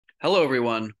Hello,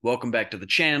 everyone. Welcome back to the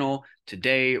channel.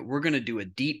 Today, we're going to do a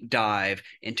deep dive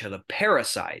into the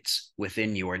parasites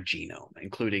within your genome,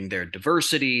 including their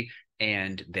diversity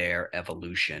and their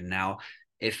evolution. Now,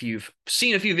 if you've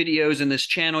seen a few videos in this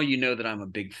channel, you know that I'm a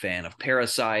big fan of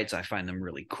parasites. I find them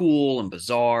really cool and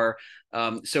bizarre.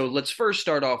 So let's first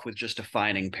start off with just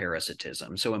defining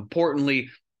parasitism. So importantly,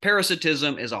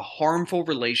 parasitism is a harmful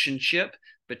relationship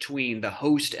between the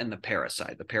host and the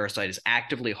parasite. The parasite is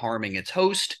actively harming its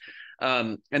host,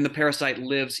 and the parasite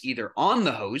lives either on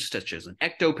the host, such as an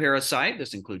ectoparasite.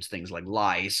 This includes things like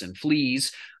lice and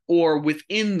fleas, or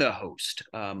within the host,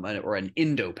 or an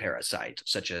endoparasite,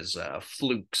 such as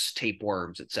flukes,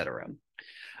 tapeworms, etc.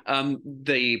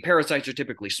 The parasites are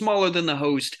typically smaller than the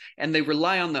host, and they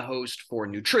rely on the host for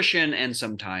nutrition and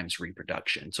sometimes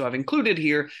reproduction. So I've included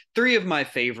here three of my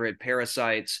favorite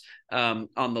parasites. On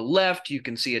the left, you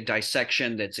can see a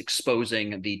dissection that's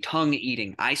exposing the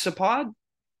tongue-eating isopod.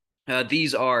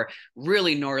 These are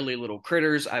really gnarly little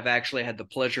critters. I've actually had the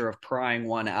pleasure of prying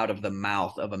one out of the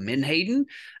mouth of a menhaden,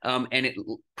 and it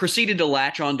proceeded to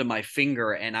latch onto my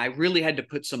finger, and I really had to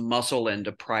put some muscle in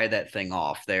to pry that thing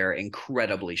off. They're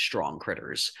incredibly strong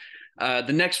critters.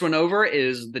 The next one over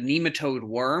is the nematode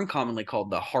worm, commonly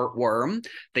called the heartworm.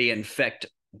 They infect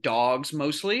dogs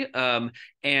mostly,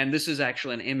 and this is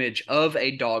actually an image of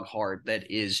a dog heart that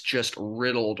is just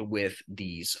riddled with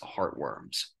these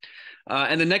heartworms.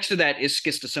 And then next to that is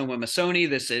Schistosoma masoni.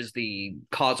 This is the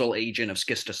causal agent of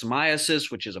schistosomiasis,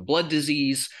 which is a blood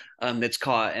disease and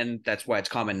that's why its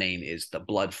common name is the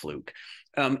blood fluke.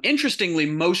 Interestingly,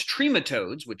 most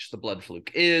trematodes, which the blood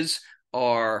fluke is,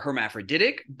 are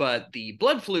hermaphroditic, but the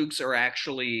blood flukes are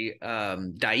actually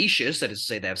dioecious, that is to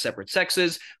say they have separate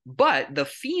sexes, but the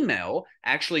female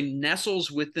actually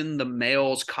nestles within the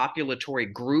male's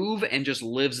copulatory groove and just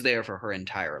lives there for her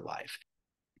entire life.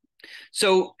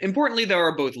 So importantly, there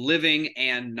are both living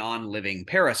and non-living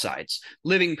parasites.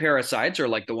 Living parasites are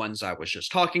like the ones I was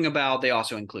just talking about. They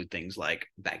also include things like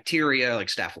bacteria, like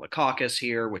Staphylococcus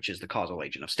here, which is the causal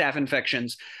agent of staph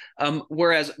infections.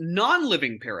 Whereas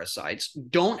non-living parasites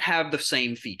don't have the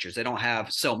same features. They don't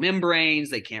have cell membranes.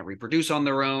 They can't reproduce on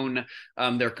their own.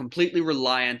 They're completely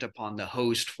reliant upon the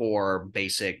host for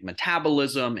basic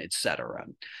metabolism, etc.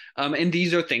 And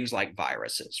these are things like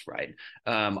viruses, right?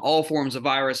 All forms of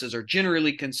viruses are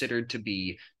generally considered to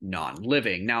be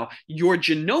non-living. Now, your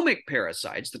genomic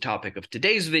parasites, the topic of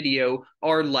today's video,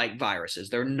 are like viruses.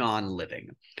 They're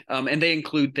non-living. And they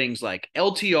include things like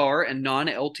LTR and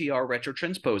non-LTR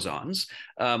retrotransposons,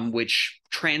 which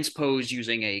transpose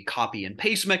using a copy and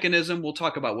paste mechanism. We'll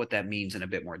talk about what that means in a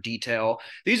bit more detail.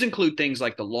 These include things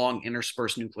like the long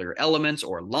interspersed nuclear elements,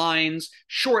 or lines,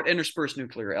 short interspersed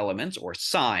nuclear elements, or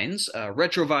signs,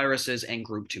 retroviruses, and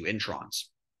group 2 introns.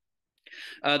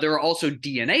 There are also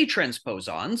DNA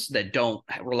transposons that don't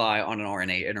rely on an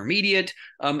RNA intermediate,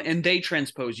 and they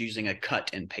transpose using a cut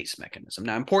and paste mechanism.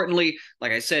 Now, importantly,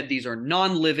 like I said, these are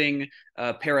non-living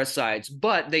parasites,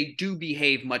 but they do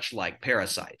behave much like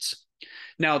parasites.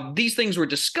 Now, these things were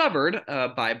discovered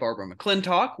by Barbara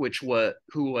McClintock,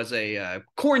 who was a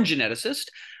corn geneticist,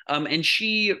 and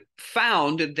she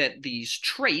found that these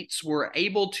traits were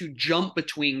able to jump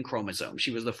between chromosomes.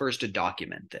 She was the first to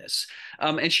document this.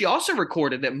 And she also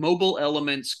recorded that mobile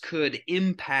elements could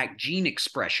impact gene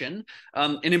expression,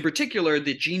 and in particular,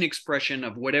 the gene expression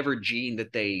of whatever gene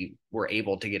that they were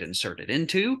able to get inserted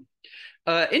into.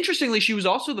 Interestingly, she was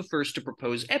also the first to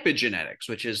propose epigenetics,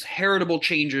 which is heritable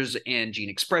changes in gene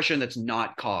expression that's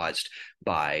not caused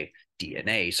by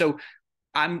DNA. So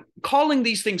I'm calling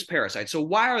these things parasites. So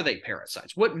why are they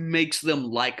parasites? What makes them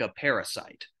like a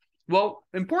parasite? Well,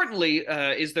 importantly,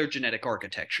 is their genetic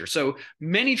architecture. So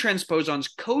many transposons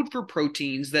code for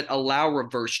proteins that allow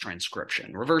reverse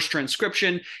transcription. Reverse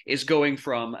transcription is going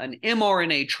from an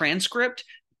mRNA transcript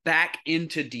back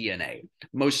into DNA.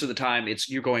 Most of the time,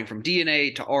 you're going from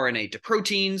DNA to RNA to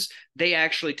proteins. They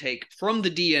actually take from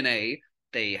the DNA,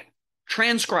 they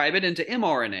transcribe it into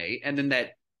mRNA, and then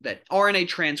that RNA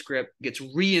transcript gets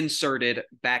reinserted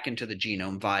back into the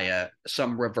genome via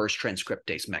some reverse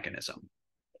transcriptase mechanism.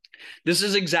 This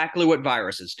is exactly what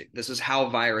viruses do. This is how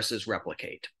viruses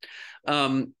replicate.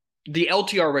 The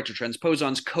LTR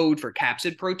retrotransposons code for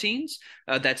capsid proteins.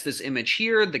 That's this image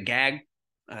here, the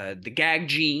GAG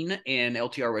gene in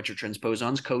LTR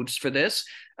retrotransposons codes for this.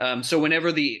 So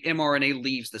whenever the mRNA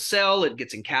leaves the cell, it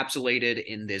gets encapsulated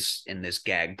in this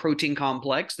GAG protein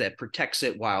complex that protects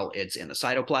it while it's in the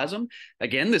cytoplasm.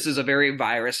 Again, this is a very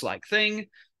virus-like thing.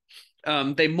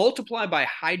 They multiply by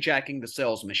hijacking the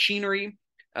cell's machinery.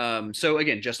 So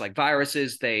again, just like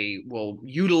viruses, they will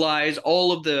utilize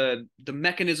all of the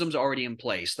mechanisms already in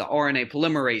place, the RNA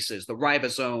polymerases, the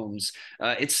ribosomes,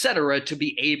 et cetera, to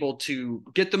be able to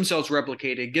get themselves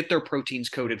replicated, get their proteins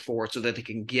coded for so that they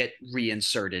can get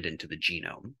reinserted into the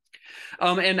genome.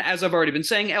 And as I've already been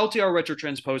saying, LTR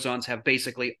retrotransposons have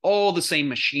basically all the same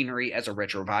machinery as a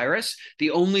retrovirus.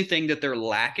 The only thing that they're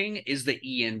lacking is the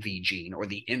ENV gene, or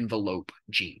the envelope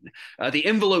gene. The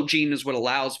envelope gene is what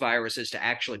allows viruses to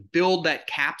actually build that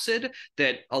capsid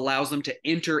that allows them to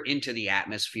enter into the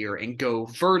atmosphere and go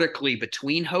vertically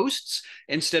between hosts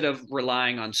instead of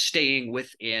relying on staying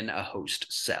within a host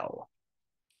cell.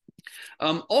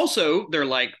 Also, they're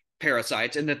like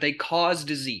parasites in that they cause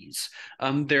disease.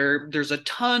 There's a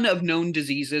ton of known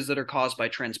diseases that are caused by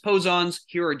transposons.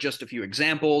 Here are just a few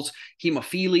examples.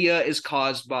 Hemophilia is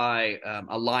caused by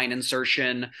a line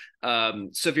insertion.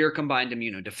 Severe combined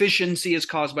immunodeficiency is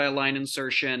caused by a line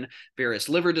insertion. Various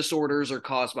liver disorders are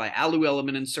caused by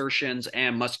alloelement insertions,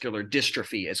 and muscular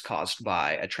dystrophy is caused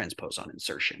by a transposon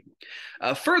insertion.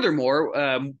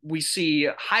 Furthermore, we see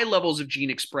high levels of gene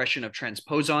expression of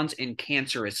transposons in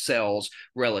cancerous cells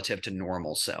relative to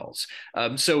normal cells.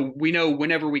 So we know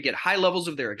whenever we get high levels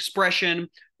of their expression,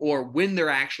 or when they're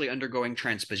actually undergoing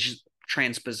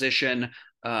transposition,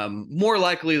 more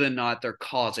likely than not, they're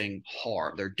causing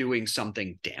harm. They're doing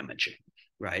something damaging,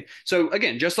 right? So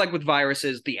again, just like with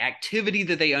viruses, the activity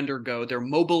that they undergo, their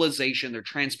mobilization, their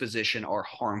transposition are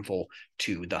harmful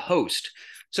to the host.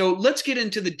 So let's get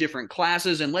into the different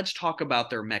classes and let's talk about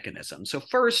their mechanism. So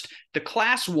first, the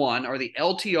class 1 are the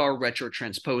LTR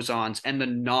retrotransposons and the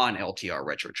non-LTR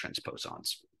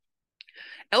retrotransposons.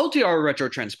 LTR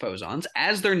retrotransposons,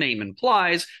 as their name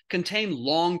implies, contain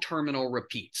long terminal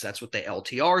repeats. That's what the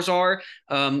LTRs are.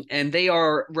 And they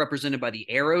are represented by the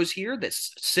arrows here that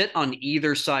sit on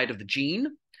either side of the gene,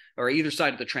 or either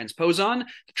side of the transposon.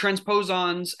 The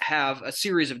transposons have a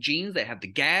series of genes. They have the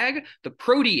GAG, the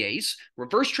protease,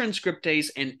 reverse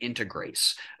transcriptase, and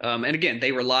integrase. And again,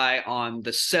 they rely on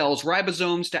the cell's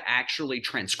ribosomes to actually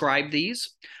transcribe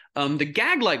these. The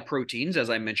GAG-like proteins, as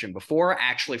I mentioned before,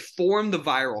 actually form the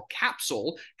viral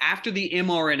capsule after the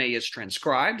mRNA is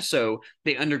transcribed. So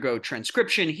they undergo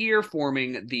transcription here,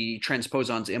 forming the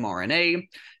transposon's mRNA.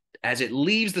 As it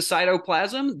leaves the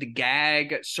cytoplasm, the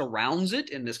GAG surrounds it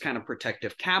in this kind of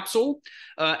protective capsule.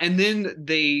 And then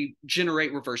they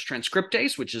generate reverse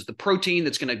transcriptase, which is the protein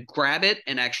that's going to grab it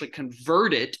and actually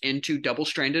convert it into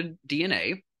double-stranded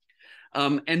DNA.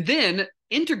 And then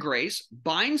integrase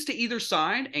binds to either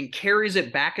side and carries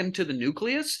it back into the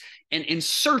nucleus and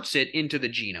inserts it into the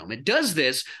genome. It does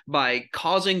this by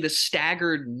causing the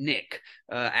staggered nick,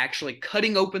 actually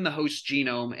cutting open the host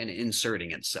genome and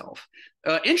inserting itself.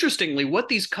 Interestingly, what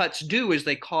these cuts do is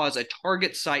they cause a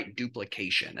target site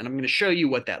duplication, and I'm going to show you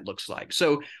what that looks like.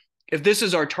 So if this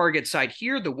is our target site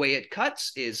here, the way it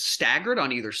cuts is staggered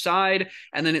on either side,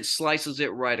 and then it slices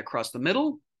it right across the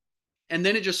middle. And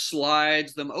then it just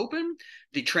slides them open.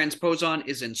 The transposon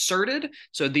is inserted.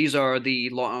 So these are the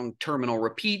long terminal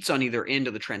repeats on either end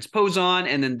of the transposon,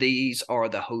 and then these are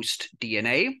the host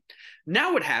DNA.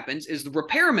 Now what happens is the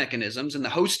repair mechanisms in the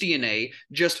host DNA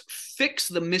just fix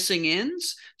the missing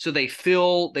ends. So they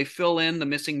fill in the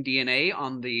missing DNA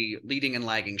on the leading and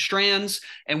lagging strands.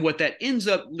 And what that ends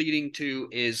up leading to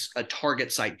is a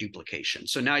target site duplication.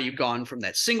 So now you've gone from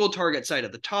that single target site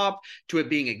at the top to it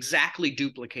being exactly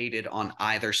duplicated on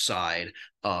either side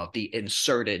of the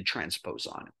inserted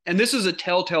transposon. And this is a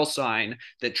telltale sign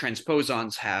that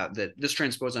transposons have, that this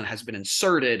transposon has been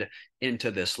inserted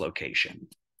into this location.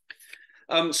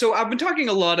 So I've been talking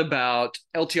a lot about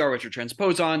LTR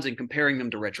retrotransposons and comparing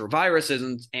them to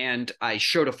retroviruses, and I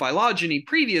showed a phylogeny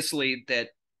previously that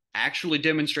actually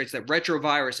demonstrates that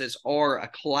retroviruses are a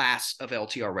class of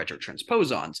LTR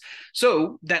retrotransposons.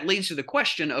 So that leads to the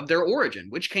question of their origin.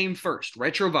 Which came first,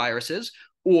 retroviruses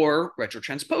or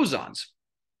retrotransposons?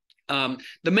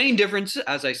 The main difference,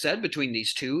 as I said, between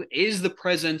these two is the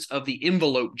presence of the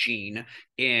envelope gene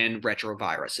in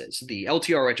retroviruses. The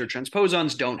LTR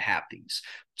retrotransposons don't have these.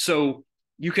 So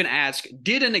you can ask,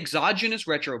 did an exogenous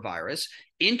retrovirus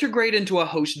integrate into a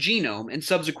host genome and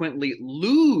subsequently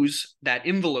lose that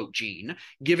envelope gene,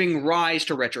 giving rise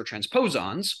to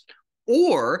retrotransposons?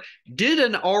 Or did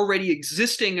an already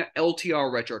existing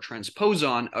LTR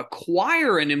retrotransposon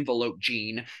acquire an envelope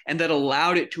gene and that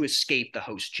allowed it to escape the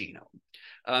host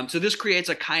genome? So this creates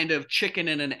a kind of chicken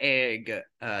and an egg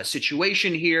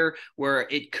situation here where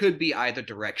it could be either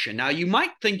direction. Now, you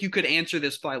might think you could answer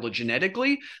this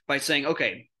phylogenetically by saying,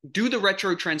 okay, do the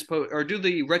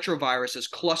retroviruses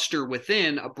cluster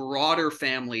within a broader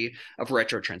family of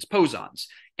retrotransposons?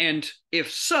 And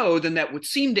if so, then that would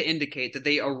seem to indicate that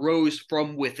they arose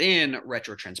from within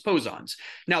retrotransposons.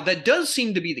 Now, that does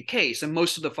seem to be the case, and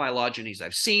most of the phylogenies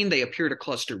I've seen, they appear to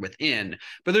cluster within.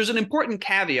 But there's an important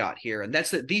caveat here, and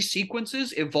that's that these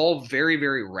sequences evolve very,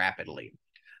 very rapidly.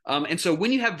 And so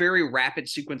when you have very rapid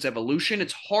sequence evolution,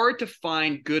 it's hard to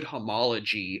find good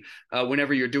homology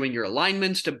whenever you're doing your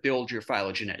alignments to build your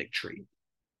phylogenetic tree.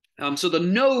 So the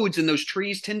nodes in those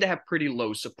trees tend to have pretty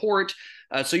low support.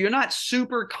 So you're not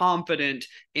super confident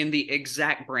in the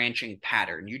exact branching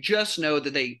pattern. You just know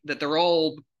that they're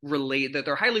all related, that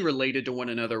they're highly related to one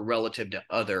another relative to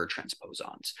other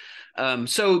transposons.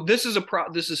 So this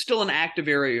is still an active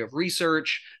area of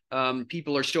research.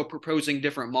 People are still proposing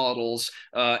different models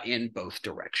in both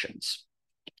directions.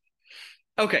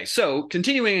 Okay, so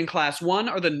continuing in class 1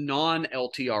 are the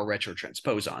non-LTR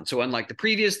retrotransposons. So unlike the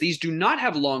previous, these do not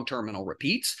have long terminal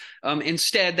repeats.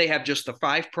 Instead, they have just the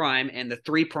 5' and the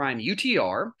 3'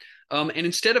 UTR. And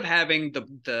instead of having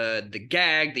the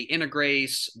GAG, the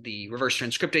integrase, the reverse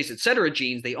transcriptase, et cetera,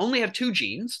 genes, they only have 2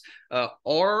 genes,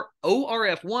 ORF1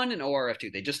 and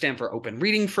ORF2. They just stand for open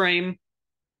reading frame.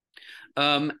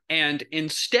 And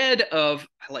instead of,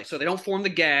 so they don't form the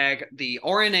GAG, the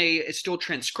RNA is still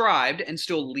transcribed and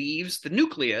still leaves the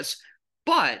nucleus,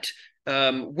 but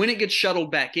when it gets shuttled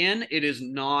back in, it is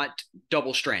not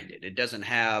double-stranded. It doesn't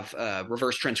have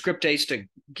reverse transcriptase to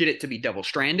get it to be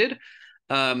double-stranded.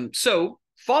 So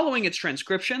following its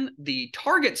transcription, the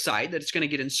target site that it's going to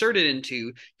get inserted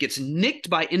into gets nicked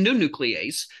by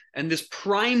endonuclease, and this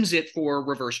primes it for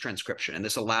reverse transcription, and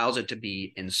this allows it to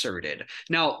be inserted.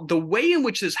 Now, the way in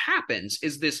which this happens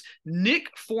is this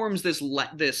nick forms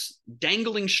this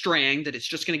dangling strand that it's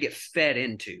just going to get fed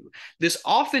into. This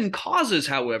often causes,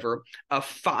 however, a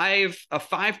 5'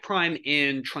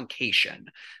 in truncation.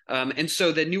 And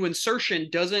so the new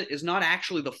insertion is not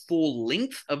actually the full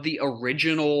length of the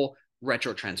original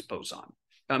retrotransposon.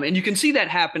 And you can see that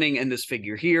happening in this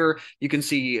figure here. You can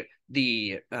see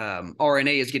the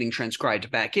RNA is getting transcribed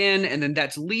back in, and then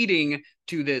that's leading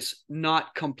to this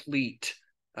not complete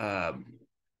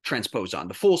transposon.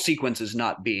 The full sequence is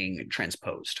not being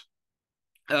transposed.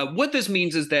 What this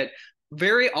means is that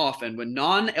very often when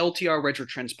non-LTR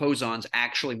retrotransposons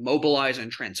actually mobilize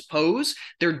and transpose,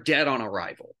 they're dead on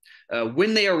arrival.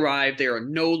 When they arrive, they are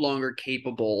no longer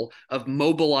capable of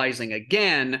mobilizing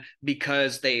again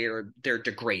because they're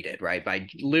degraded, right? By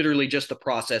literally just the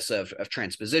process of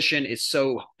transposition is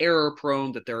so error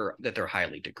prone that they're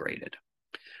highly degraded.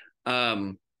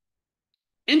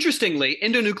 Interestingly,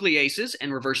 endonucleases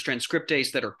and reverse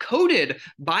transcriptase that are coded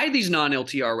by these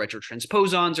non-LTR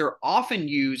retrotransposons are often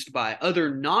used by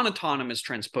other non-autonomous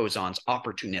transposons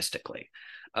opportunistically.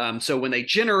 So when they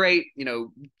generate,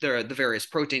 the various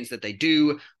proteins that they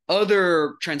do,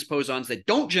 other transposons that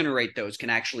don't generate those can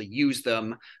actually use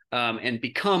them and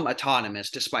become autonomous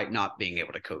despite not being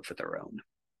able to code for their own.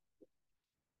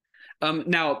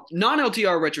 Now,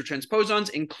 non-LTR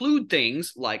retrotransposons include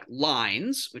things like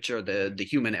lines, which are the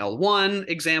human L1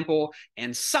 example,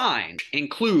 and signs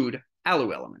include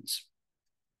ALU elements.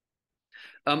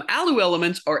 ALU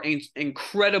elements are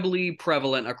incredibly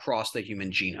prevalent across the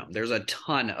human genome. There's a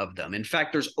ton of them. In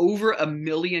fact, there's over 1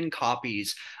 million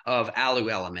copies of ALU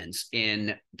elements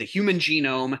in the human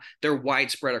genome. They're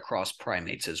widespread across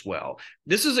primates as well.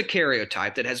 This is a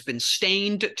karyotype that has been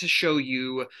stained to show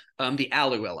you the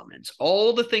ALU elements.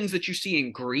 All the things that you see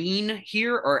in green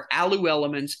here are ALU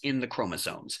elements in the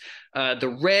chromosomes.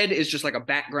 The red is just like a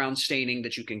background staining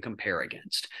that you can compare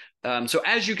against. So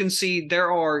as you can see,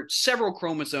 there are several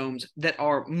chromosomes that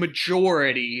are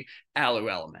majority ALU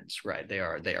elements, right? They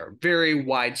are very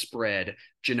widespread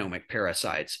genomic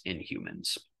parasites in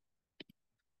humans.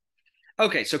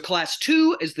 Okay, so class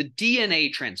 2 is the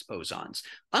DNA transposons.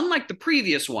 Unlike the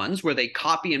previous ones where they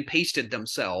copy and pasted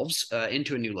themselves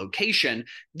into a new location,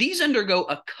 these undergo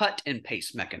a cut and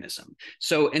paste mechanism.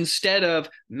 So instead of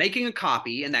making a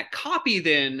copy and that copy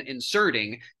then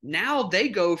inserting, now they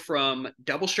go from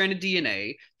double-stranded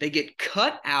DNA, they get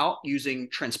cut out using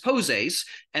transposase,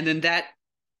 and then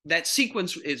that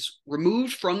sequence is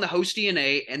removed from the host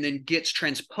DNA and then gets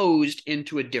transposed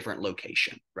into a different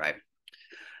location, right?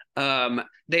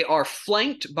 They are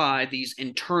flanked by these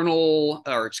inverted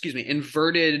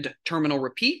terminal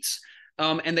repeats,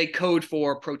 and they code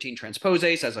for protein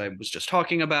transposase, as I was just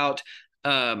talking about.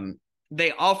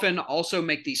 They often also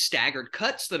make these staggered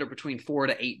cuts that are between 4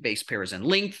 to 8 base pairs in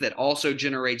length that also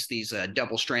generates these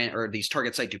double strand or these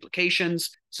target site duplications.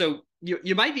 So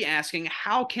you might be asking,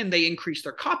 how can they increase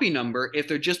their copy number if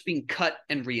they're just being cut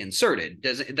and reinserted?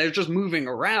 They're just moving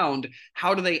around.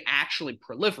 How do they actually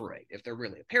proliferate? If they're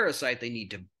really a parasite, they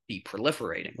need to be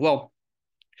proliferating. Well,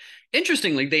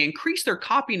 Interestingly, they increase their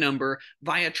copy number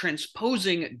via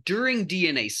transposing during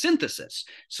DNA synthesis.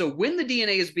 So when the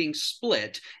DNA is being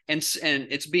split and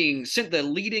it's being the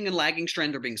leading and lagging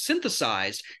strands are being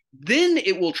synthesized, then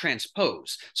it will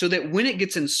transpose so that when it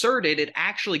gets inserted, it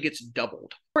actually gets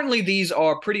doubled. Currently, these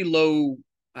are a pretty low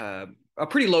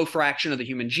fraction of the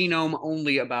human genome.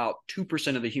 Only about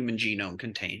 2% of the human genome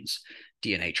contains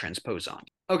DNA transposon.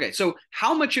 Okay, so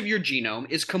how much of your genome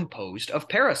is composed of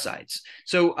parasites?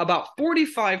 So about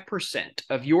 45%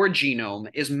 of your genome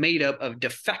is made up of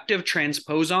defective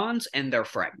transposons and their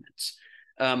fragments.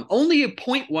 Only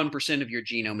 0.1% of your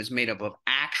genome is made up of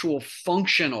actual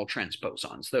functional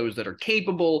transposons, those that are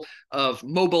capable of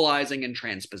mobilizing and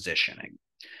transpositioning.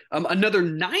 Another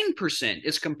 9%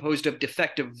 is composed of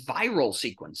defective viral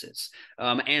sequences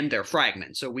and their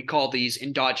fragments. So we call these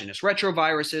endogenous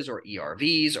retroviruses, or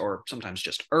ERVs, or sometimes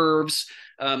just ERVs.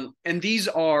 And these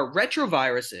are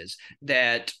retroviruses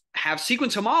that have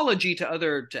sequence homology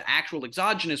to actual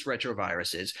exogenous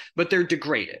retroviruses, but they're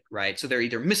degraded, right? So they're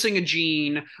either missing a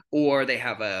gene, or they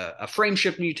have a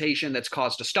frameshift mutation that's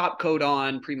caused a stop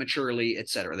codon prematurely, et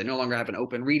cetera. They no longer have an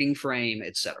open reading frame,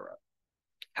 et cetera.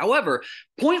 However,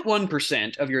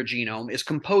 0.1% of your genome is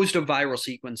composed of viral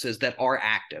sequences that are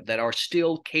active, that are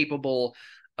still capable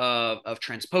of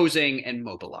transposing and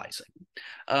mobilizing.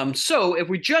 So if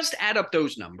we just add up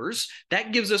those numbers,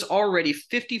 that gives us already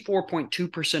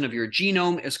 54.2% of your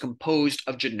genome is composed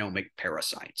of genomic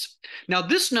parasites. Now,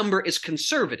 this number is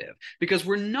conservative because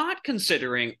we're not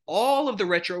considering all of the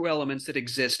retroelements that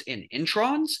exist in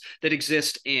introns, that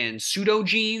exist in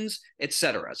pseudogenes,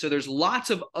 etc. So there's lots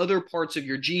of other parts of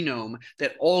your genome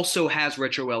that also has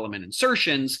retroelement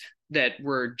insertions that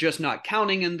we're just not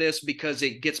counting in this because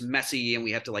it gets messy and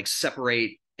we have to like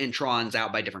separate introns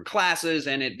out by different classes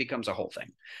and it becomes a whole thing.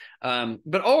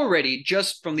 But already,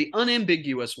 just from the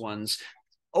unambiguous ones,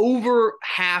 over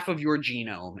half of your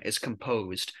genome is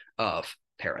composed of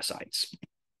parasites.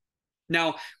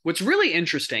 Now, what's really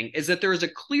interesting is that there is a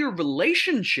clear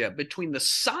relationship between the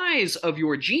size of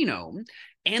your genome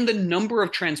and the number of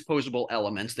transposable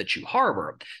elements that you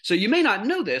harbor. So you may not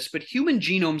know this, but human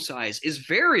genome size is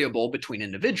variable between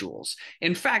individuals.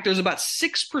 In fact, there's about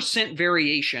 6%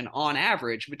 variation on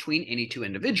average between any two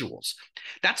individuals.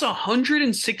 That's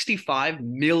 165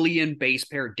 million base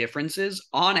pair differences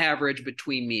on average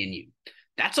between me and you.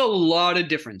 That's a lot of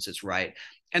differences, right?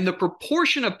 And the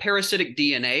proportion of parasitic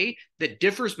DNA that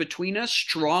differs between us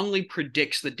strongly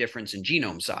predicts the difference in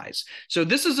genome size. So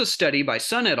this is a study by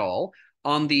Sun et al.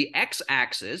 On the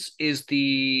x-axis is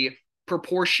the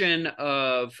proportion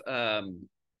of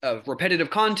repetitive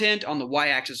content. On the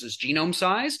y-axis is genome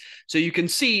size. So you can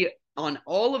see on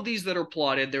all of these that are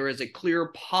plotted, there is a clear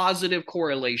positive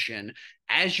correlation.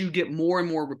 As you get more and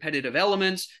more repetitive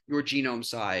elements, your genome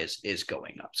size is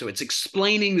going up. So it's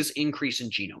explaining this increase in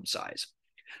genome size.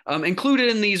 Included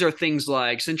in these are things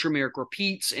like centromeric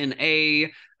repeats in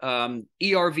A,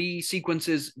 ERV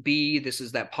sequences B. This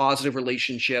is that positive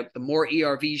relationship. The more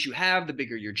ERVs you have, the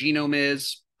bigger your genome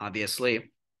is,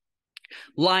 obviously.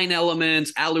 Line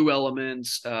elements, ALU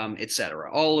elements,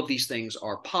 etc. All of these things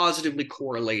are positively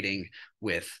correlating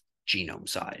with genome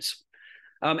size.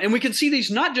 And we can see these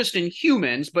not just in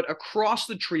humans, but across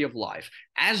the tree of life.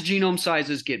 As genome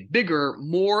sizes get bigger,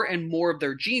 more and more of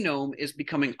their genome is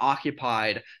becoming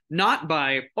occupied not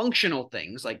by functional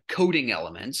things like coding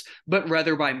elements, but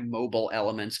rather by mobile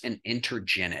elements and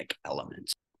intergenic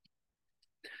elements.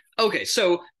 Okay,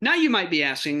 so now you might be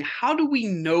asking, how do we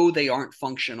know they aren't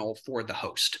functional for the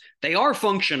host? They are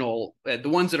functional, the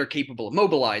ones that are capable of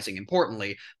mobilizing,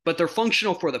 importantly, but they're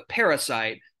functional for the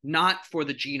parasite, not for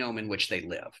the genome in which they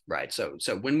live, right? So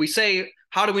when we say,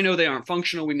 how do we know they aren't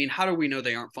functional, we mean, how do we know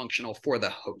they aren't functional for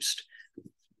the host?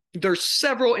 There's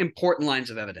several important lines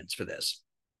of evidence for this.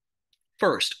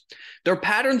 First, their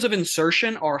patterns of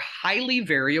insertion are highly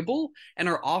variable and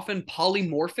are often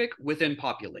polymorphic within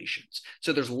populations.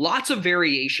 So there's lots of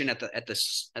variation at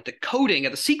the coding,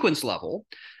 at the sequence level,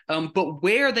 but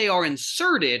where they are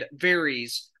inserted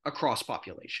varies across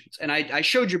populations. And I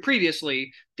showed you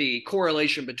previously the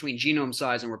correlation between genome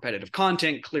size and repetitive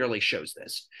content clearly shows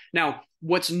this. Now,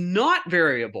 what's not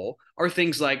variable are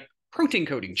things like protein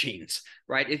coding genes,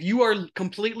 right? If you are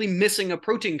completely missing a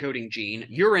protein coding gene,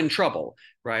 you're in trouble,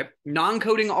 right?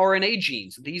 Non-coding RNA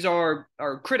genes, these are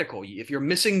critical. If you're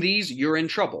missing these, you're in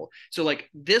trouble. So like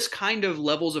this kind of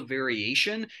levels of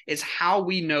variation is how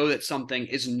we know that something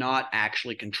is not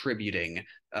actually contributing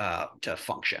to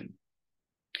function.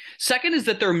 Second is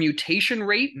that their mutation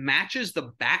rate matches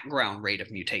the background rate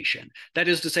of mutation. That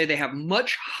is to say, they have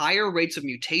much higher rates of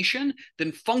mutation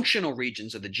than functional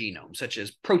regions of the genome, such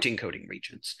as protein coding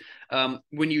regions.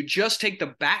 When you just take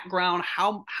the background,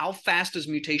 how fast does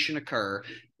mutation occur,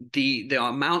 the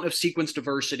amount of sequence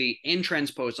diversity in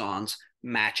transposons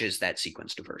matches that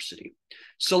sequence diversity.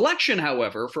 Selection,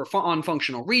 however, on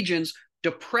functional regions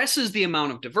depresses the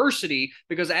amount of diversity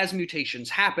because as mutations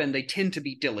happen, they tend to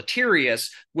be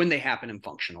deleterious when they happen in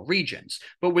functional regions.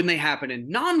 But when they happen in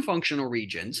non-functional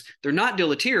regions, they're not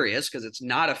deleterious because it's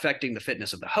not affecting the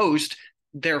fitness of the host.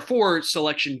 Therefore,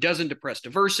 selection doesn't depress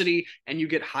diversity, and you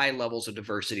get high levels of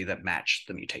diversity that match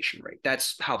the mutation rate.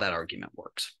 That's how that argument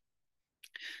works.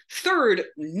 Third,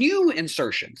 new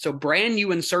insertions. So brand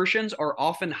new insertions are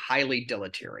often highly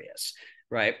deleterious.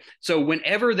 Right? So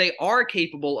whenever they are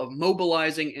capable of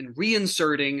mobilizing and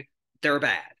reinserting, they're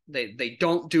bad. They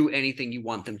don't do anything you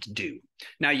want them to do.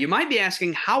 Now, you might be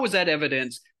asking, how is that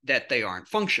evidence that they aren't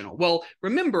functional? Well,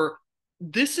 remember,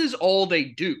 this is all they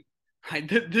do. Right?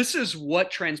 This is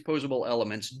what transposable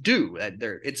elements do.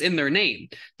 It's in their name.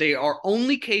 They are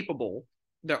only capable,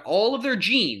 all of their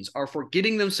genes are for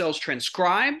getting themselves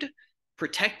transcribed,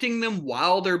 protecting them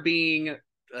while they're being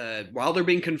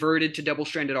converted to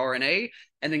double-stranded RNA,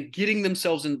 and then getting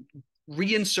themselves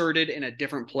reinserted in a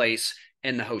different place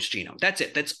in the host genome. That's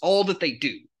it. That's all that they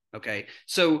do. Okay.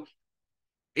 So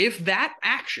if that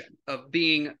action of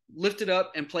being lifted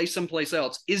up and placed someplace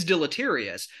else is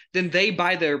deleterious, then they,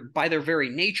 by their very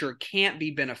nature, can't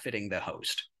be benefiting the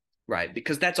host, right?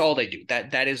 Because that's all they do.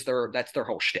 That's their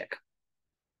whole shtick.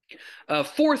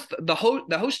 Fourth, the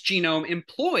host genome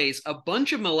employs a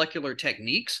bunch of molecular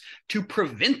techniques to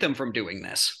prevent them from doing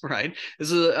this, right?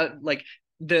 This is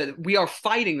we are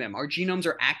fighting them. Our genomes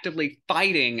are actively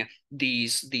fighting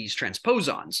these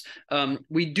transposons.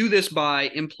 We do this by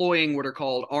employing what are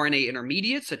called RNA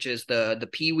intermediates, such as the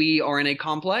PW RNA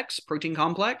complex, protein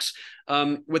complex.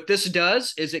 What this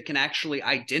does is it can actually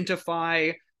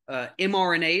identify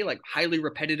mRNA, like highly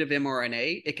repetitive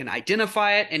mRNA. It can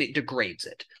identify it and it degrades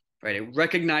it. Right, it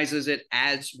recognizes it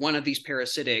as one of these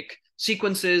parasitic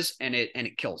sequences, and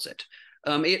it kills it.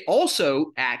 It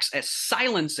also acts as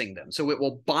silencing them, so it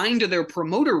will bind to their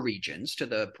promoter regions, to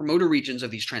the promoter regions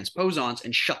of these transposons,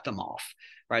 and shut them off.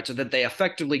 Right, so that they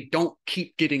effectively don't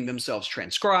keep getting themselves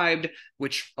transcribed,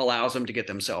 which allows them to get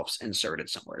themselves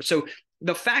inserted somewhere. So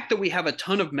the fact that we have a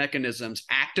ton of mechanisms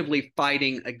actively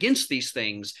fighting against these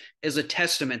things is a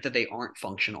testament that they aren't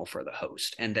functional for the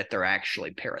host and that they're actually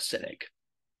parasitic.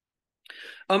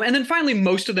 And then finally,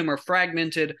 most of them are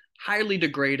fragmented, highly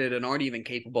degraded, and aren't even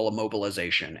capable of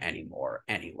mobilization anymore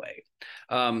anyway.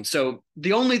 So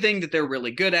the only thing that they're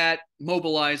really good at,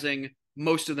 mobilizing,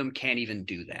 most of them can't even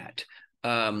do that.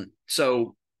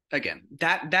 So again,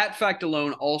 that fact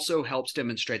alone also helps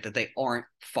demonstrate that they aren't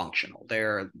functional.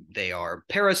 They are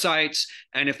parasites,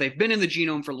 and if they've been in the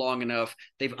genome for long enough,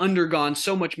 they've undergone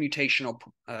so much mutation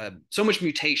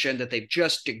that they've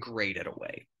just degraded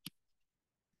away.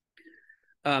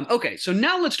 Okay, so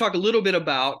now let's talk a little bit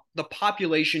about the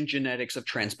population genetics of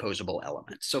transposable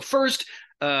elements. So first,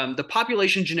 the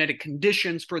population genetic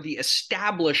conditions for the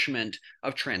establishment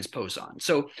of transposons.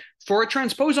 So for a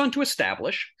transposon to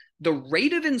establish, the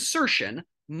rate of insertion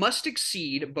must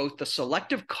exceed both the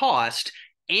selective cost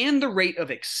and the rate of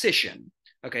excision.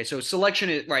 Okay, so selection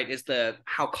is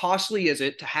how costly is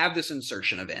it to have this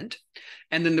insertion event,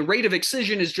 and then the rate of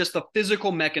excision is just the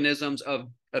physical mechanisms of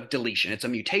deletion. It's a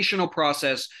mutational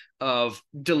process of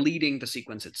deleting the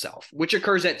sequence itself, which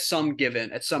occurs at some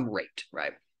rate,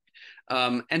 right?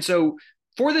 And so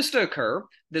for this to occur,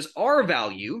 this R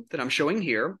value that I'm showing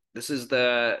here, this is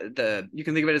you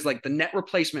can think of it as like the net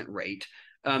replacement rate.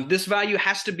 This value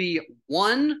has to be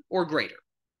 1 or greater,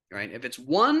 right? If it's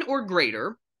 1 or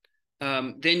greater,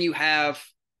 then you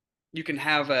can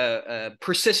have a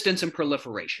persistence and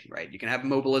proliferation, right? You can have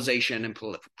mobilization and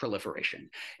proliferation.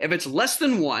 If it's less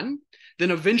than 1,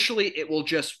 then eventually it will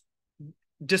just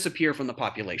disappear from the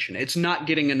population. It's not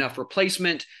getting enough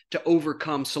replacement to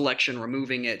overcome selection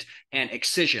removing it and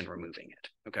excision removing it,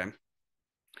 okay?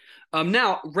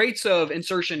 Now, rates of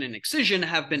insertion and excision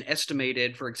have been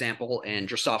estimated, for example, in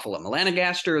Drosophila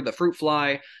melanogaster, the fruit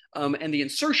fly, and the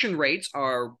insertion rates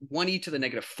are 1e to the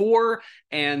 -4,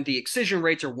 and the excision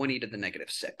rates are 1e to the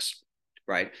 -6,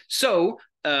 right? So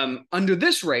under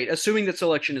this rate, assuming that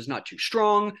selection is not too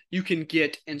strong, you can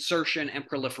get insertion and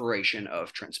proliferation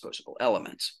of transposable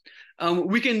elements.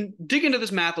 We can dig into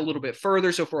this math a little bit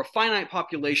further. So for a finite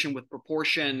population with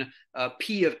proportion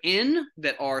P of n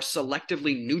that are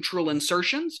selectively neutral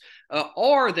insertions,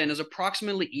 R then is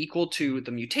approximately equal to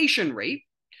the mutation rate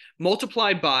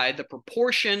multiplied by the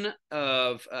proportion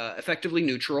of effectively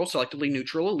neutral, selectively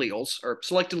neutral alleles, or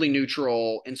selectively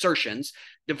neutral insertions,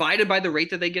 divided by the rate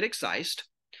that they get excised,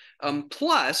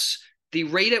 plus the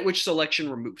rate at which selection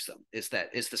removes them, is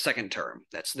the second term.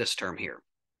 That's this term here.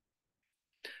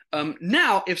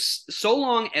 Now, if so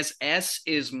long as S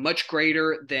is much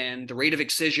greater than the rate of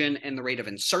excision and the rate of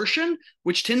insertion,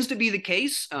 which tends to be the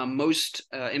case, most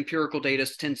empirical data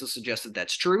tends to suggest that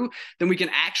that's true, then we can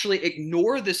actually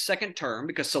ignore this second term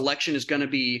because selection is going to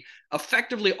be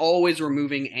effectively always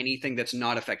removing anything that's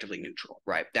not effectively neutral,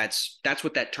 right? That's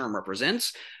what that term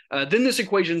represents. Then this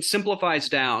equation simplifies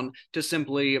down to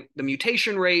simply the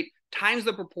mutation rate times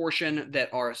the proportion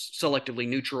that are selectively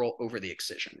neutral over the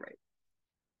excision rate.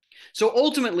 So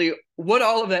ultimately, what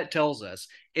all of that tells us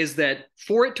is that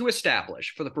for it to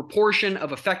establish, for the proportion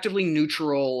of effectively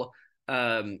neutral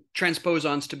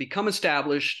transposons to become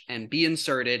established and be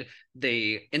inserted,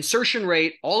 the insertion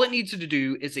rate, all it needs to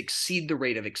do is exceed the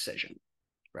rate of excision,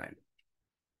 right?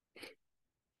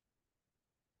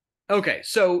 Okay,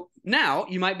 so now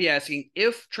you might be asking,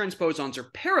 if transposons are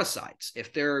parasites,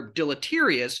 if they're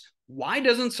deleterious, why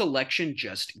doesn't selection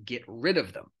just get rid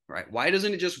of them, right? Why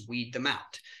doesn't it just weed them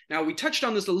out? Now, we touched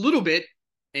on this a little bit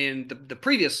in the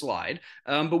previous slide,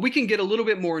 but we can get a little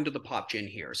bit more into the popgen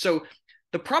here. So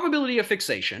the probability of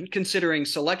fixation, considering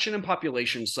selection and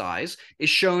population size, is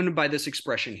shown by this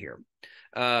expression here.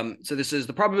 So this is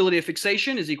the probability of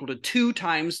fixation is equal to 2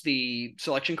 times the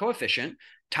selection coefficient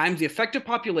times the effective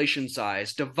population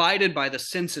size divided by the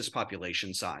census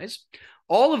population size.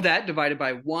 All of that divided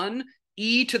by 1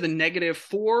 e to the negative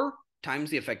 4 times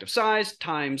the effective size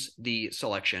times the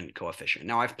selection coefficient.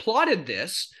 Now I've plotted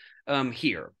this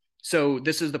here. So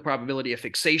this is the probability of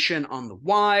fixation on the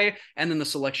y, and then the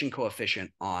selection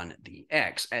coefficient on the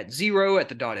x. At 0, at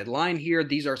the dotted line here,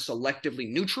 these are selectively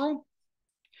neutral.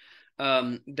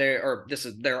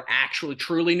 They're actually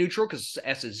truly neutral because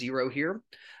S is 0 here.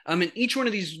 And each one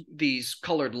of these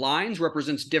colored lines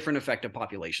represents different effective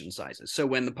population sizes. So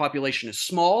when the population is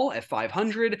small at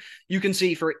 500, you can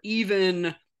see for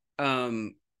even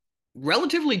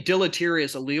relatively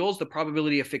deleterious alleles, the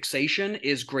probability of fixation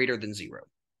is greater than 0,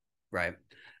 right?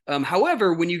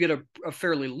 However, when you get a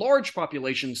fairly large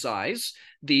population size,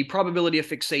 the probability of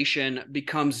fixation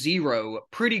becomes 0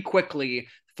 pretty quickly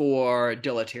for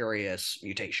deleterious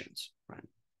mutations,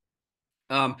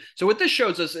 right? So what this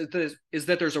shows us is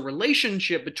that there's a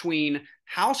relationship between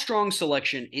how strong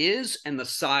selection is and the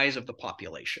size of the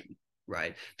population,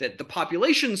 right? That the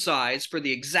population size for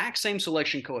the exact same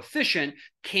selection coefficient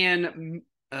can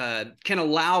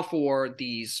allow for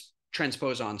these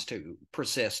transposons to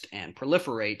persist and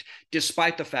proliferate,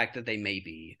 despite the fact that they may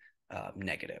be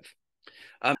negative.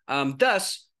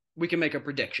 Thus, we can make a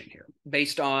prediction here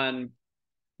based on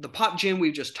the popgen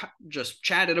we've just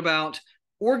chatted about.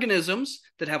 Organisms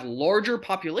that have larger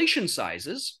population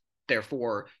sizes,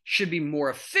 therefore, should be more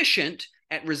efficient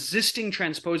at resisting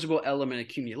transposable element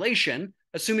accumulation,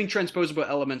 assuming transposable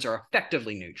elements are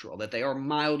effectively neutral, that they are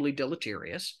mildly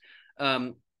deleterious.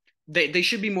 They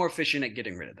should be more efficient at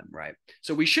getting rid of them, right?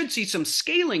 So we should see some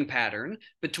scaling pattern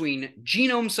between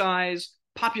genome size,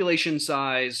 population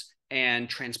size, and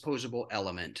transposable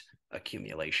element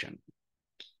accumulation.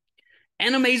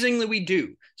 And amazingly, we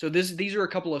do. So these are a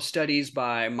couple of studies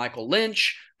by Michael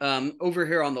Lynch. Over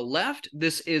here on the left,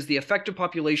 this is the effective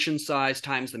population size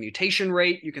times the mutation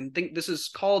rate. You can think this is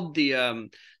called the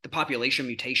population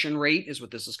mutation rate is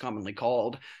what this is commonly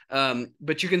called.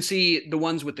 But you can see the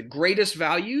ones with the greatest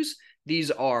values. These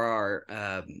are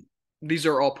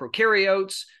all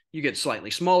prokaryotes. You get slightly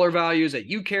smaller values at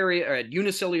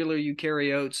unicellular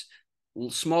eukaryotes.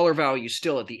 Smaller values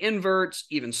still at the inverts,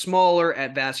 even smaller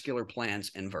at vascular plants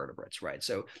and vertebrates, right?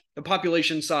 So the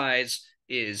population size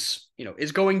is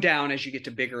going down as you get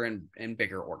to bigger and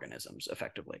bigger organisms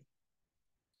effectively.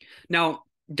 Now,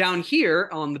 down here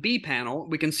on the B panel,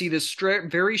 we can see this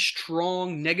very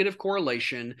strong negative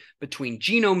correlation between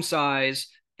genome size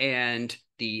and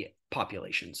the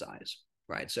population size,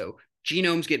 right? So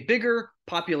genomes get bigger,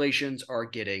 populations are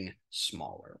getting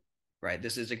smaller. Right,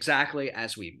 this is exactly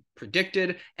as we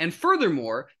predicted. And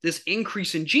furthermore, this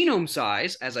increase in genome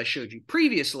size, as I showed you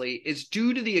previously, is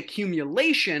due to the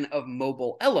accumulation of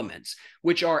mobile elements,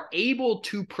 which are able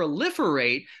to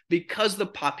proliferate because the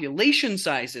population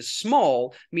size is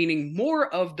small, meaning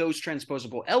more of those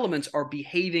transposable elements are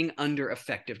behaving under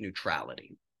effective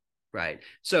neutrality. Right,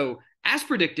 so as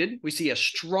predicted, we see a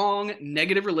strong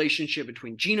negative relationship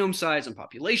between genome size and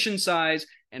population size,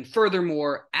 and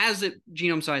furthermore, as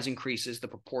genome size increases, the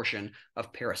proportion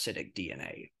of parasitic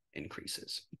DNA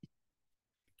increases.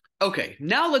 Okay,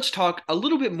 now let's talk a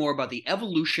little bit more about the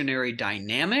evolutionary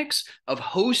dynamics of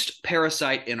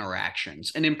host-parasite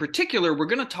interactions. And in particular, we're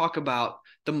going to talk about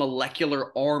the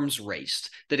molecular arms race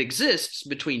that exists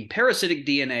between parasitic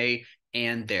DNA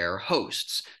and their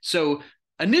hosts. So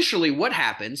initially, what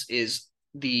happens is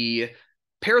the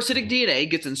parasitic DNA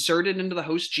gets inserted into the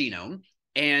host genome,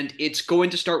 and it's going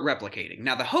to start replicating.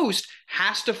 Now, the host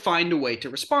has to find a way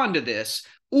to respond to this,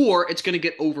 or it's going to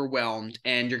get overwhelmed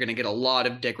and you're going to get a lot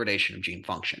of degradation of gene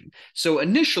function. So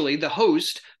initially, the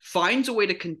host finds a way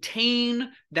to contain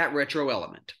that retro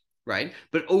element, right?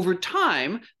 But over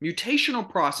time, mutational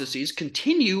processes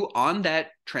continue on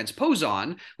that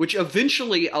transposon, which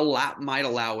eventually might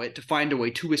allow it to find a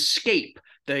way to escape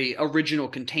the original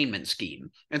containment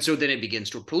scheme. And so then it begins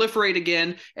to proliferate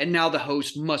again, and now the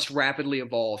host must rapidly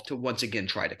evolve to once again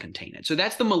try to contain it. So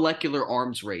that's the molecular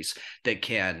arms race that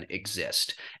can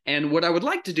exist. And what I would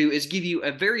like to do is give you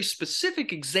a very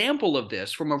specific example of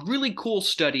this from a really cool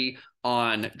study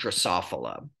on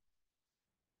Drosophila.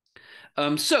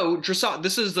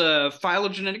 This is the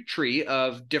phylogenetic tree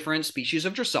of different species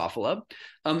of Drosophila.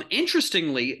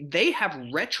 Interestingly, they have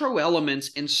retroelements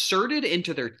inserted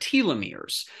into their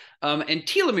telomeres. And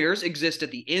telomeres exist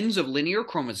at the ends of linear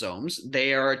chromosomes.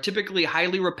 They are typically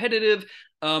highly repetitive,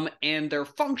 and their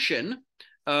function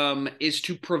is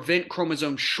to prevent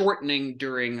chromosome shortening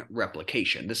during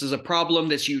replication. This is a problem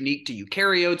that's unique to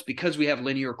eukaryotes because we have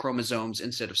linear chromosomes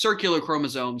instead of circular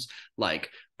chromosomes like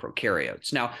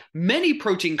prokaryotes. Now, many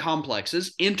protein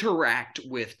complexes interact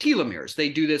with telomeres. They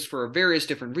do this for various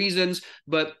different reasons,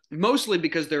 but mostly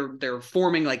because they're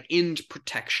forming like end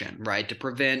protection, right, to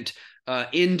prevent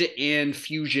end-to-end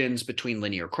fusions between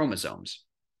linear chromosomes.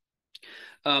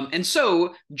 And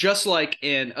so, just like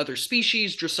in other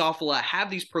species, Drosophila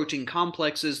have these protein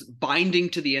complexes binding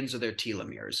to the ends of their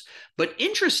telomeres. But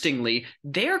interestingly,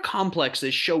 their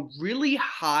complexes show really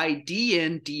high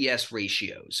DN-DS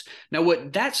ratios. Now,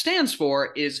 what that stands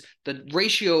for is the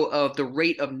ratio of the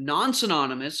rate of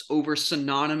non-synonymous over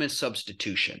synonymous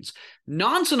substitutions.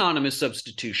 Non-synonymous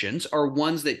substitutions are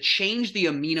ones that change the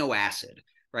amino acid,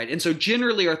 right? And so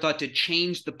generally are thought to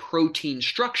change the protein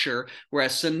structure,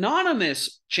 whereas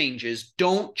synonymous changes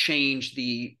don't change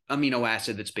the amino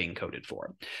acid that's being coded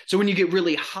for. So when you get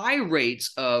really high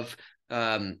rates of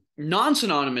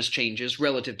non-synonymous changes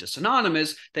relative to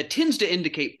synonymous, that tends to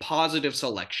indicate positive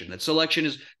selection. That selection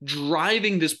is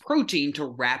driving this protein to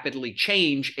rapidly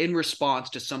change in response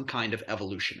to some kind of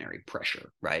evolutionary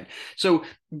pressure, right? So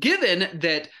given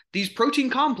that these protein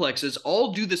complexes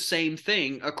all do the same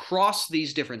thing across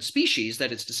these different species,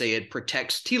 that is to say it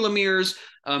protects telomeres,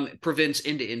 prevents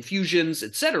end-to-end fusions,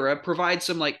 etc., provides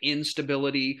some like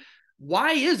instability.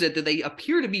 Why is it that they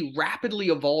appear to be rapidly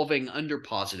evolving under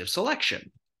positive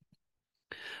selection?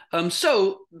 One of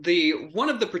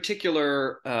the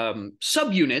particular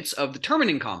subunits of the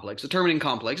terminating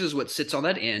complex is what sits on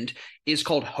that end, is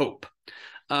called HOPE.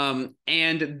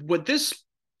 And what this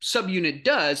subunit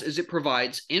does is it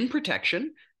provides end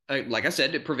protection. Like I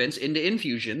said, it prevents end-to-end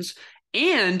fusions,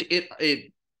 and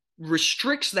it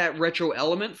restricts that retro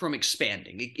element from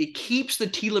expanding. It keeps the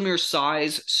telomere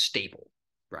size stable,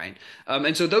 right?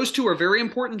 And so those two are very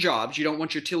important jobs. You don't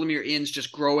want your telomere ends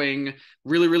just growing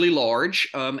really, really large,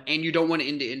 and you don't want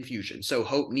end-to-end fusion. So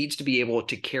HOPE needs to be able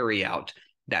to carry out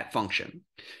that function.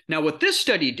 Now, what this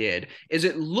study did is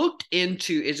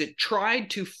it tried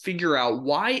to figure out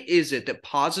why is it that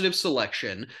positive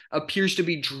selection appears to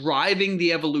be driving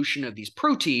the evolution of these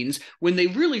proteins when they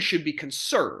really should be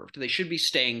conserved. They should be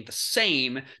staying the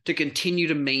same to continue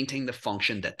to maintain the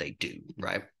function that they do,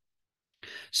 right?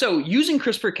 So using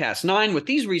CRISPR-Cas9, what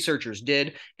these researchers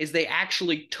did is they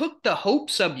actually took the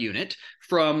HOPE subunit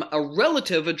from a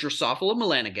relative of Drosophila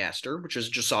melanogaster, which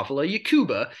is Drosophila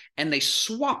jacoba, and they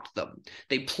swapped them.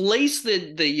 They placed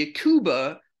the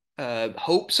jacoba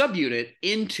HOPE subunit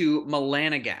into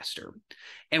melanogaster.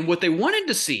 And what they wanted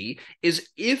to see is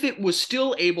if it was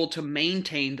still able to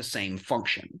maintain the same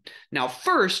function. Now,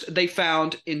 first, they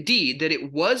found indeed that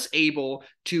it was able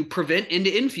to prevent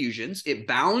end-to-end fusions. It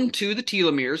bound to the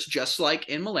telomeres just like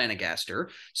in melanogaster.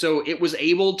 So it was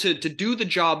able to do the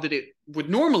job that it would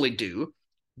normally do.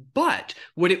 But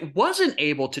what it wasn't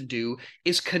able to do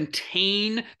is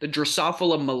contain the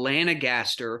Drosophila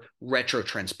melanogaster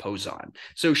retrotransposon.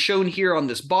 So shown here on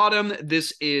this bottom,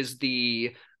 this is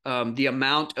the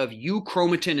amount of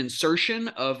euchromatin insertion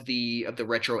of the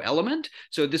retro element.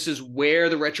 So this is where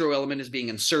the retro element is being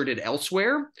inserted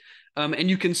elsewhere. And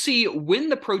you can see when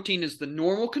the protein is the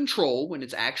normal control, when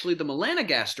it's actually the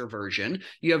melanogaster version,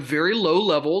 you have very low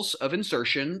levels of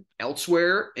insertion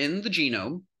elsewhere in the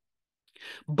genome.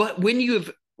 But when you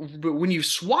have but when you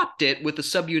swapped it with the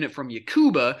subunit from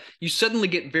Yakuba, you suddenly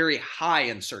get very high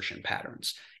insertion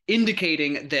patterns,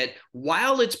 indicating that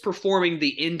while it's performing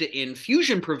the end-to-end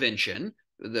fusion prevention,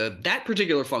 that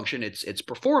particular function it's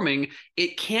performing,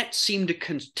 it can't seem to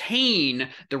contain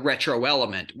the retro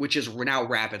element, which is now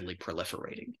rapidly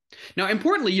proliferating. Now,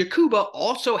 importantly, Yakuba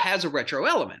also has a retro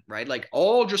element, right? Like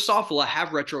all Drosophila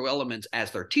have retro elements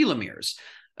as their telomeres.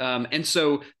 And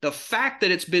so the fact that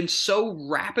it's been so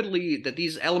rapidly, that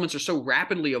these elements are so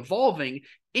rapidly evolving,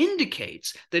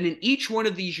 indicates that in each one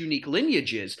of these unique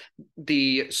lineages,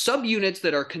 the subunits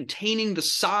that are containing the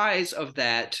size of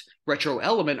that retro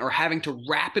element are having to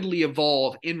rapidly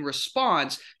evolve in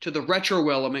response to the retro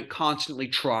element constantly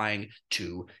trying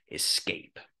to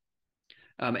escape.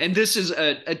 And this is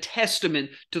a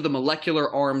testament to the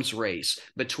molecular arms race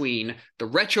between the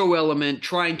retro element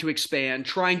trying to expand,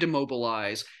 trying to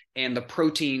mobilize, and the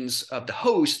proteins of the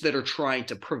host that are trying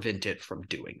to prevent it from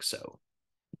doing so.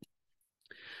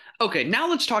 Okay, now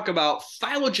let's talk about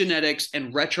phylogenetics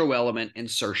and retroelement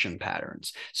insertion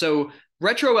patterns. So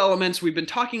retroelements, we've been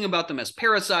talking about them as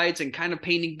parasites and kind of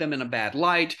painting them in a bad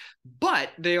light, but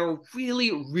they are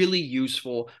really, really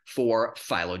useful for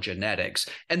phylogenetics.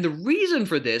 And the reason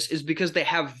for this is because they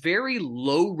have very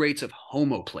low rates of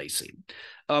homoplasy.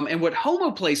 And what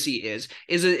homoplasy is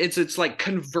it's like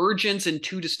convergence in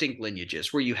two distinct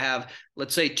lineages where you have,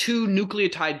 let's say, two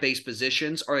nucleotide base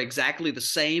positions are exactly the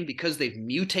same because they've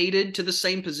mutated to the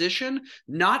same position,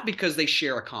 not because they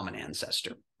share a common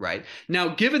ancestor, right? Now,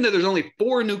 given that there's only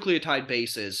 4 nucleotide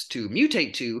bases to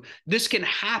mutate to, this can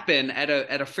happen at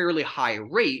a fairly high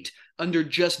rate under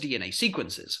just DNA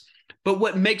sequences. But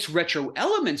what makes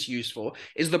retroelements useful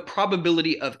is the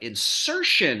probability of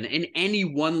insertion in any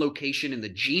one location in the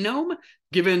genome,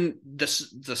 given the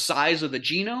size of the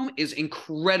genome, is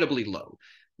incredibly low,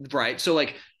 right? So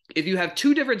like if you have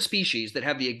 2 different species that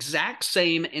have the exact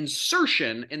same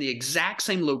insertion in the exact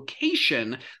same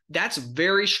location, that's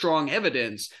very strong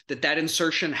evidence that that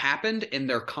insertion happened in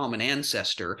their common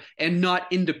ancestor and not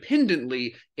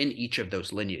independently in each of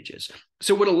those lineages.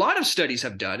 So what a lot of studies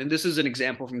have done, and this is an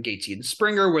example from Gatesy and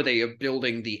Springer where they are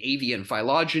building the avian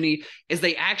phylogeny, is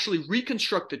they actually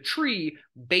reconstruct the tree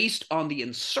based on the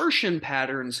insertion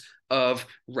patterns of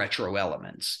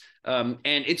retroelements. And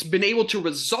it's been able to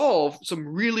resolve some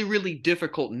really, really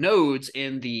difficult nodes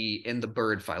in the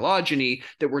bird phylogeny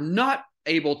that were not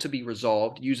able to be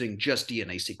resolved using just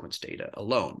DNA sequence data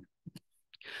alone.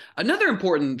 Another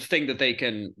important thing that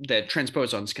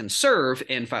transposons can serve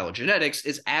in phylogenetics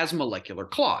is as molecular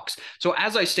clocks. So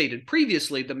as I stated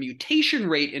previously, the mutation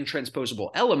rate in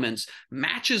transposable elements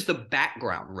matches the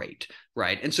background rate,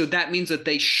 right? And so that means that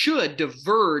they should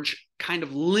diverge kind of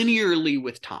linearly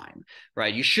with time,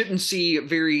 right? You shouldn't see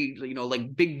very,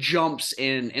 like big jumps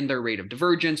in their rate of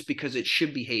divergence because it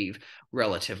should behave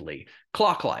relatively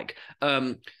clock-like.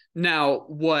 Now,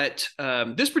 what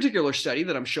this particular study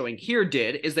that I'm showing here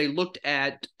did is they looked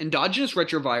at endogenous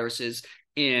retroviruses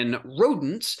in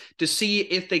rodents to see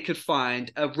if they could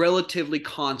find a relatively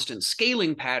constant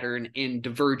scaling pattern in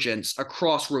divergence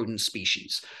across rodent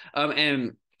species.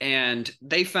 And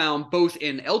they found both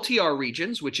in LTR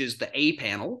regions, which is the A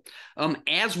panel,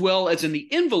 as well as in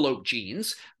the envelope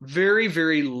genes, very,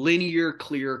 very linear,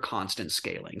 clear, constant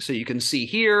scaling. So you can see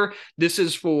here, this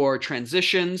is for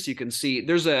transitions. You can see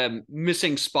there's a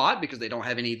missing spot because they don't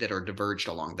have any that are diverged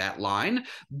along that line.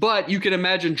 But you can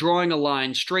imagine drawing a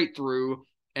line straight through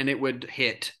and it would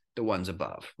hit the ones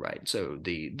above, right? So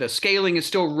the scaling is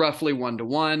still roughly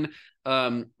 1-to-1.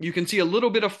 You can see a little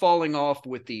bit of falling off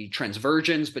with the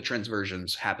transversions, but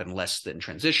transversions happen less than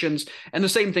transitions. And the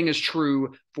same thing is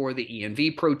true for the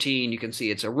ENV protein. You can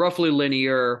see it's a roughly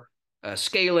linear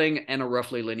scaling and a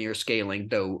roughly linear scaling,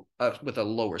 though with a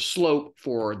lower slope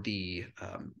for the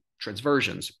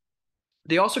transversions.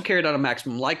 They also carried out a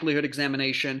maximum likelihood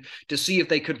examination to see if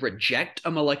they could reject a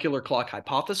molecular clock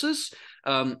hypothesis.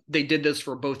 They did this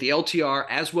for both the LTR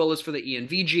as well as for the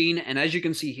ENV gene. And as you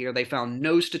can see here, they found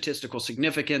no statistical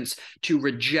significance to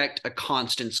reject a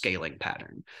constant scaling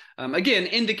pattern. Again,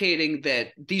 indicating that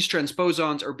these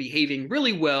transposons are behaving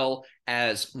really well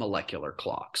as molecular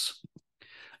clocks.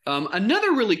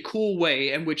 Another really cool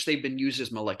way in which they've been used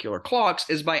as molecular clocks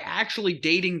is by actually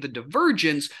dating the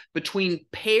divergence between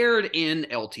paired-in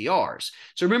LTRs.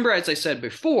 So remember, as I said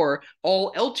before,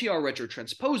 all LTR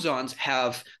retrotransposons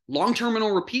have long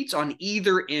terminal repeats on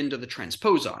either end of the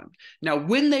transposon. Now,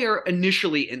 when they are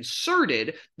initially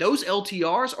inserted, those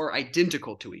LTRs are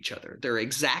identical to each other. They're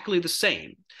exactly the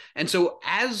same. And so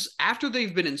after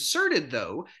they've been inserted,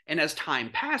 though, and as time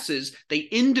passes, they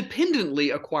independently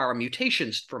acquire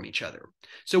mutations from each other.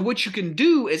 So what you can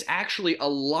do is actually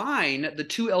align the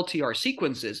two LTR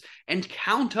sequences and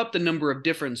count up the number of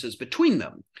differences between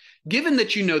them. Given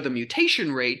that you know the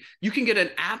mutation rate, you can get an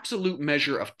absolute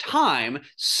measure of time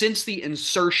since the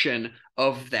insertion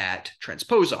of that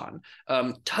transposon.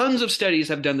 Tons of studies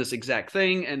have done this exact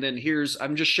thing, and then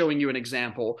I'm just showing you an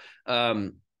example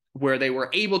where they were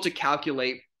able to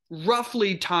calculate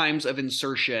roughly times of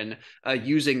insertion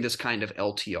using this kind of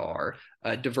LTR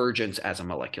divergence as a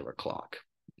molecular clock.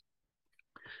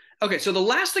 Okay, so the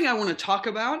last thing I want to talk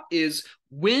about is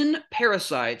when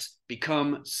parasites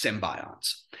become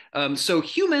symbionts. So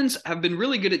humans have been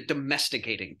really good at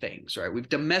domesticating things, right? We've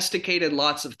domesticated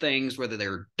lots of things, whether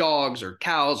they're dogs or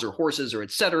cows or horses or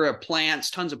et cetera, plants,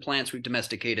 tons of plants we've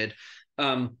domesticated.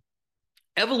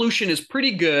 Evolution is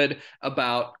pretty good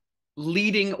about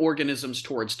leading organisms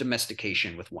towards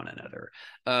domestication with one another.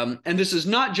 And this is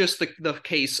not just the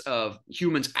case of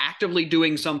humans actively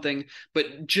doing something,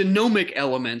 but genomic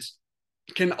elements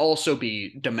can also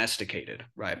be domesticated,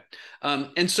 right?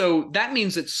 And so that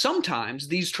means that sometimes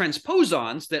these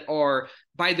transposons that are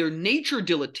by their nature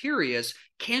deleterious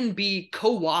can be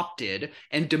co-opted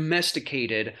and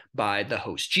domesticated by the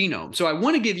host genome. So I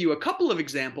want to give you a couple of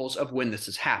examples of when this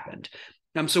has happened.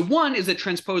 So one is that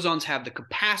transposons have the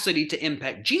capacity to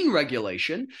impact gene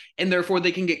regulation, and therefore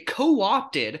they can get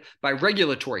co-opted by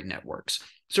regulatory networks.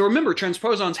 So remember,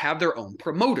 transposons have their own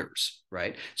promoters,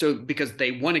 right? So because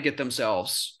they want to get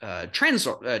themselves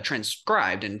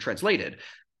transcribed and translated.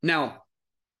 Now,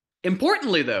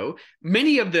 importantly, though,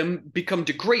 many of them become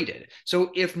degraded.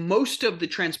 So if most of the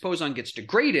transposon gets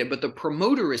degraded, but the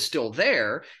promoter is still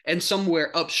there, and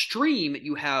somewhere upstream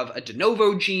you have a de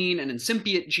novo gene, an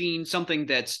incipient gene, something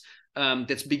that's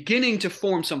beginning to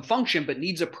form some function but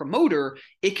needs a promoter,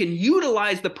 it can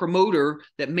utilize the promoter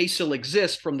that may still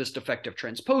exist from this defective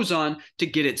transposon to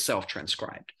get itself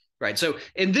transcribed. Right. So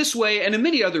in this way, and in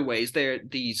many other ways,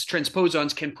 these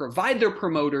transposons can provide their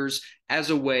promoters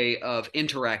as a way of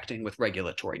interacting with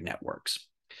regulatory networks.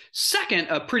 Second,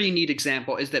 a pretty neat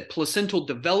example is that placental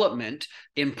development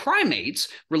in primates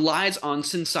relies on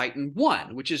syncytin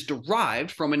 1, which is derived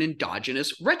from an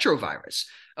endogenous retrovirus.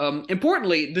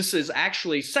 Importantly, this is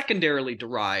actually secondarily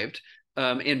derived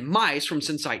in mice from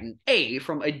syncytin A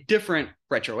from a different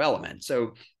retroelement.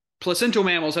 So placental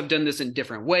mammals have done this in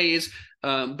different ways,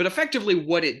 but effectively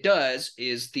what it does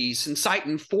is the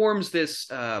syncytin forms this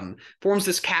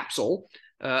capsule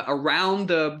around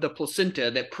the placenta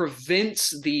that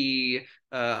prevents the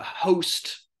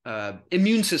host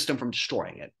immune system from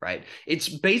destroying it, right? It's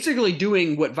basically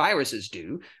doing what viruses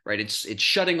do, right? It's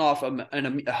shutting off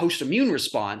a host immune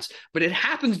response, but it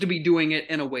happens to be doing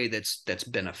it in a way that's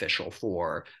beneficial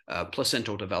for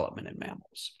placental development in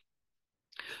mammals.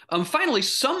 Finally,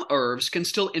 some herbs can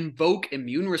still invoke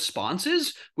immune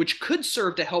responses, which could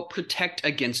serve to help protect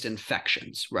against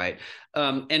infections, right?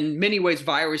 In many ways,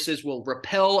 viruses will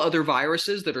repel other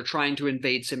viruses that are trying to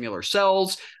invade similar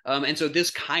cells. And so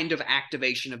this kind of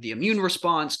activation of the immune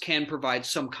response can provide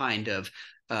some kind of,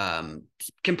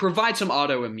 can provide some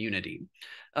autoimmunity.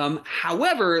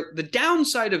 However, the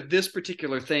downside of this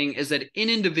particular thing is that in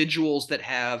individuals that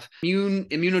have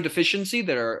immunodeficiency,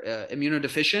 that are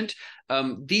immunodeficient,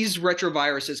 these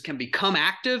retroviruses can become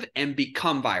active and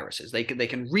become viruses. They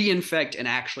can reinfect and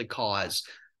actually cause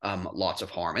lots of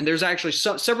harm. And there's actually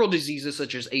several diseases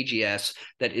such as AGS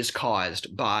that is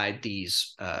caused by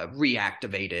these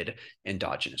reactivated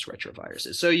endogenous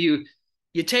retroviruses. So you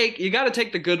got to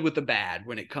take the good with the bad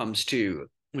when it comes to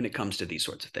these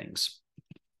sorts of things.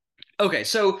 Okay,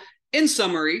 so in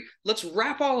summary, let's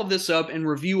wrap all of this up and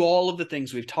review all of the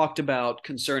things we've talked about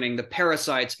concerning the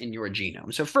parasites in your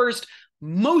genome. So first,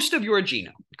 most of your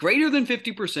genome, greater than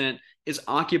 50%, is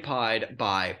occupied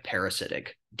by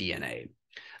parasitic DNA.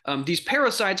 These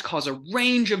parasites cause a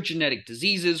range of genetic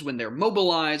diseases when they're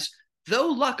mobilized, though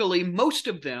luckily most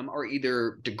of them are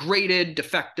either degraded,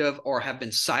 defective, or have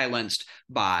been silenced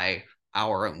by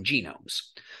our own genomes.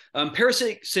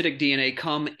 Parasitic DNA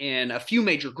come in a few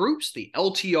major groups: the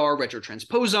LTR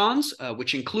retrotransposons,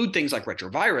 which include things like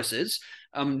retroviruses,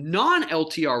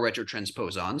 non-LTR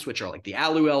retrotransposons, which are like the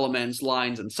ALU elements,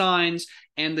 lines, and signs,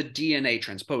 and the DNA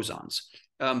transposons.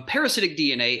 Parasitic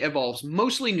DNA evolves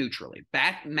mostly neutrally,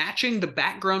 matching the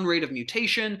background rate of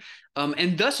mutation,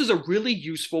 and thus is a really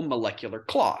useful molecular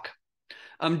clock.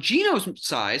 Genome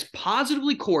size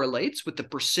positively correlates with the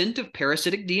percent of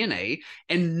parasitic DNA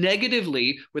and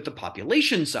negatively with the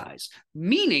population size,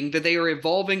 meaning that they are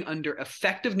evolving under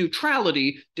effective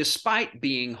neutrality despite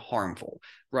being harmful,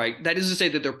 right? That is to say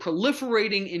that they're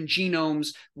proliferating in genomes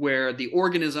where the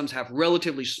organisms have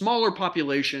relatively smaller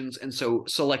populations, and so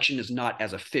selection is not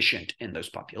as efficient in those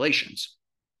populations.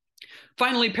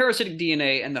 Finally, parasitic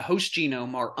DNA and the host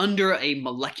genome are under a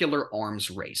molecular arms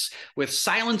race, with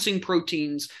silencing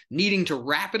proteins needing to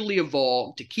rapidly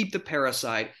evolve to keep the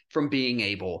parasite from being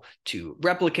able to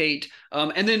replicate.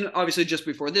 And then, obviously, just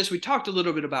before this, we talked a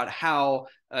little bit about how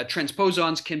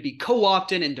transposons can be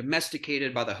co-opted and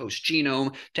domesticated by the host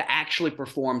genome to actually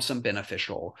perform some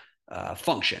beneficial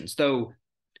functions, though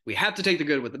we have to take the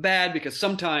good with the bad because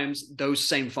sometimes those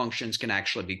same functions can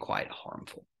actually be quite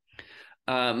harmful.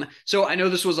 So I know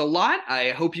this was a lot. I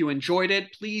hope you enjoyed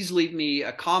it. Please leave me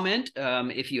a comment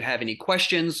if you have any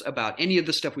questions about any of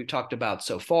the stuff we've talked about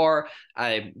so far.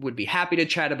 I would be happy to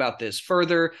chat about this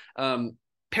further.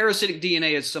 Parasitic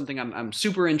DNA is something I'm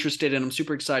super interested in. I'm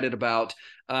super excited about,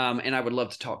 and I would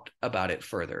love to talk about it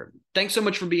further. Thanks so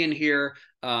much for being here,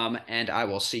 and I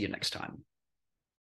will see you next time.